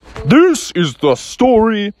This is the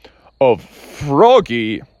story of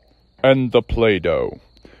Froggy and the Play-Doh.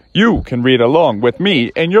 You can read along with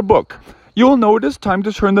me in your book. You'll know it is time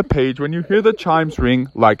to turn the page when you hear the chimes ring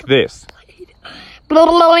like this.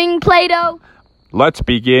 Blowing Play-Doh. Let's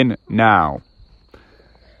begin now.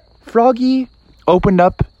 Froggy opened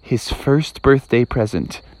up his first birthday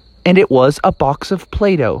present, and it was a box of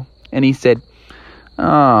Play-Doh. And he said,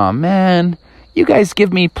 "Aw, man, you guys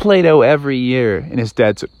give me Play-Doh every year." And his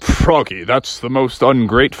dad said, "Froggy, that's the most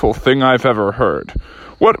ungrateful thing I've ever heard.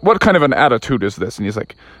 What kind of an attitude is this?" And he's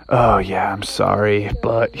like, "Oh, yeah, I'm sorry,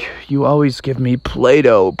 but you always give me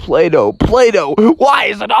Play-Doh, Play-Doh, Play-Doh. Why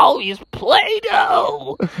is it always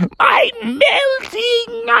Play-Doh? I'm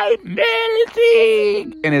melting.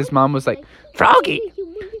 And his mom was like, "Froggy,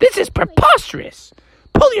 this is preposterous.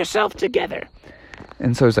 Pull yourself together."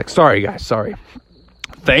 And so he's like, "Sorry, guys, sorry.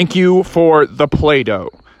 Thank you for the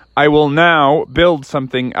Play-Doh. I will now build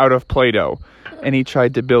something out of Play-Doh." And he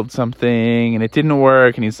tried to build something, and it didn't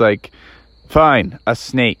work. And he's like, "Fine, a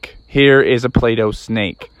snake. Here is a Play-Doh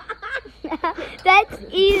snake." That's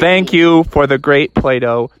easy. "Thank you for the great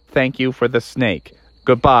Play-Doh. Thank you for the snake.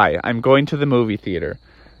 Goodbye. I'm going to the movie theater."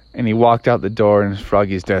 And he walked out the door, and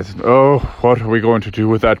Froggy's dad said, "Oh, what are we going to do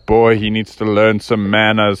with that boy? He needs to learn some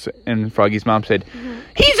manners." And Froggy's mom said,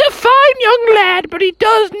 "He's a fine young lad, but he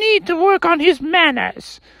does need to work on his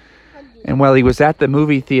manners." And while he was at the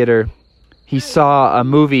movie theater, he saw a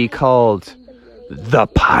movie called The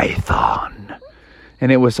Python.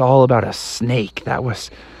 And it was all about a snake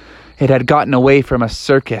it had gotten away from a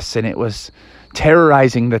circus, and it was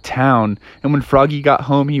terrorizing the town. And when Froggy got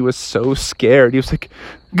home, he was so scared. He was like,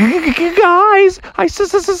 "Guys, I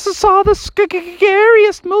saw the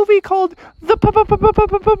scariest movie called The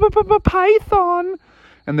Python."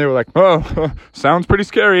 And they were like, "Oh, sounds pretty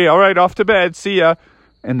scary. All right, off to bed. See ya."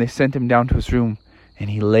 And they sent him down to his room. And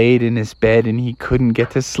he laid in his bed, and he couldn't get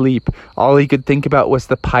to sleep. All he could think about was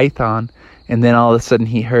the python. And then all of a sudden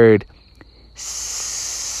he heard,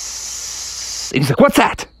 "Sss." And he's like, "What's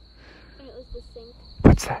that?" And it was the sink.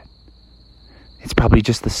 "What's that?" "It's probably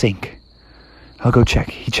just the sink. I'll go check."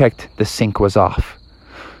 He checked. The sink was off.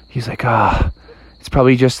 He's like, it's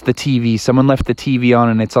probably just the TV. Someone left the TV on,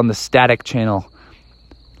 and it's on the static channel."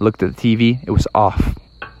 Looked at the TV. It was off.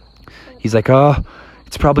 He's like,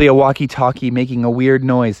 "It's probably a walkie-talkie making a weird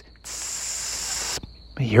noise." Tss.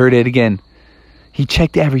 He heard it again. He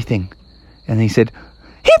checked everything. And he said,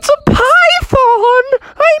 "It's a python!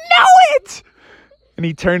 I know it!" And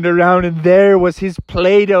he turned around, and there was his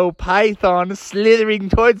Play-Doh python slithering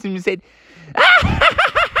towards him. He said,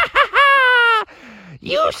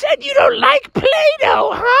 "You said you don't like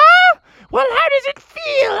Play-Doh, huh? Well, how does it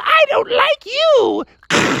feel? I don't like you."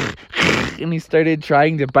 And he started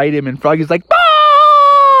trying to bite him, and Froggy's like,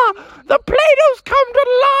 "Ah! The Play-Doh's come to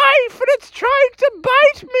life, and it's trying to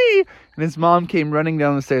bite me." And his mom came running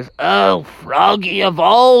down the stairs. "Oh, Froggy, of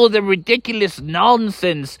all the ridiculous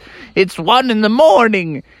nonsense, it's 1 a.m.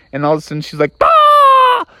 And all of a sudden she's like,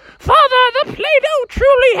 "Ah! Father, the Play-Doh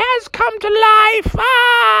truly has come to life.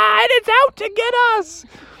 And it's out to get us."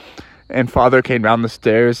 And Father came down the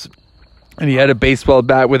stairs, and he had a baseball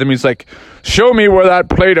bat with him. He's like, "Show me where that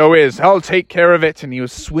Play-Doh is. I'll take care of it." And he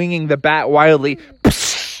was swinging the bat wildly.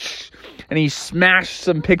 And he smashed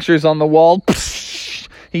some pictures on the wall.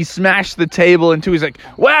 He smashed the table in two. He's like,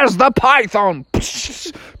 "Where's the python?"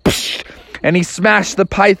 And he smashed the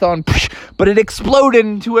python. But it exploded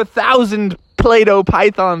into 1,000 Play-Doh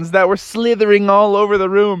pythons that were slithering all over the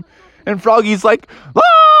room. And Froggy's like,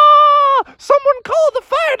 "Someone call the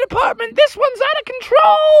fire department. This one's out of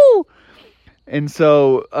control." And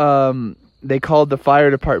so they called the fire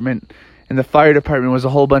department, and the fire department was a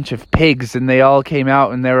whole bunch of pigs, and they all came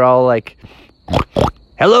out, and they were all like,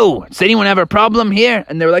 "Hello, does anyone have a problem here?"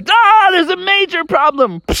 And they were like, "There's a major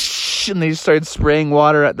problem." And they started spraying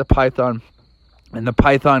water at the python, and the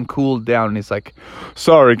python cooled down, and he's like,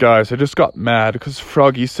 "Sorry, guys, I just got mad because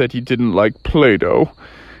Froggy said he didn't like Play-Doh."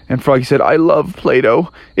 And Froggy said, "I love Play-Doh.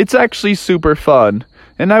 It's actually super fun,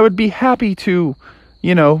 and I would be happy to,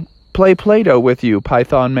 play Play-Doh with you,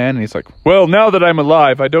 Python Man." And he's like, "Well, now that I'm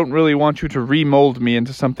alive, I don't really want you to remold me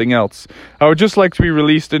into something else. I would just like to be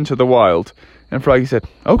released into the wild." And Froggy said,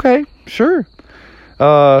 "Okay, sure.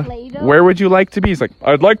 Where would you like to be?" He's like,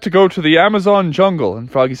 "I'd like to go to the Amazon jungle." And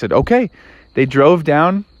Froggy said, "Okay." They drove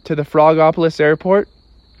down to the Frogopolis airport,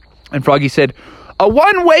 and Froggy said, "A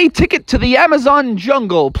one-way ticket to the Amazon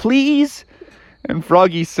jungle, please." And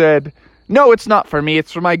Froggy said, "No, it's not for me.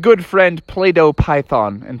 It's for my good friend Play-Doh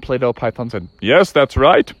Python." And Play-Doh Python said, "Yes, that's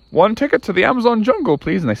right. 1 ticket to the Amazon jungle,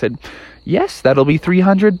 please." And they said, "Yes, that'll be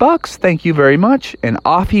 $300. Thank you very much." And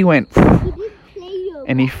off he went.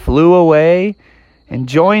 and he flew away and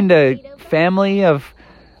joined a family of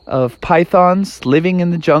pythons living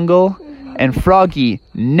in the jungle. And Froggy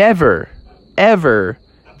never, ever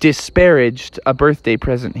disparaged a birthday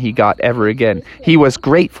present he got ever again. He was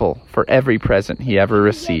grateful for every present he ever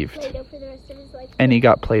received. Play-Doh for the rest of his life. And he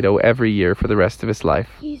got Play-Doh every year for the rest of his life.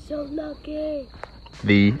 He's so lucky.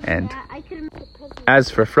 The end. Yeah, I could have made a present. As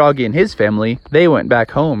for Froggy and his family, they went back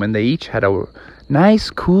home and they each had a nice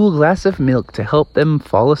cool glass of milk to help them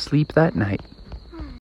fall asleep that night.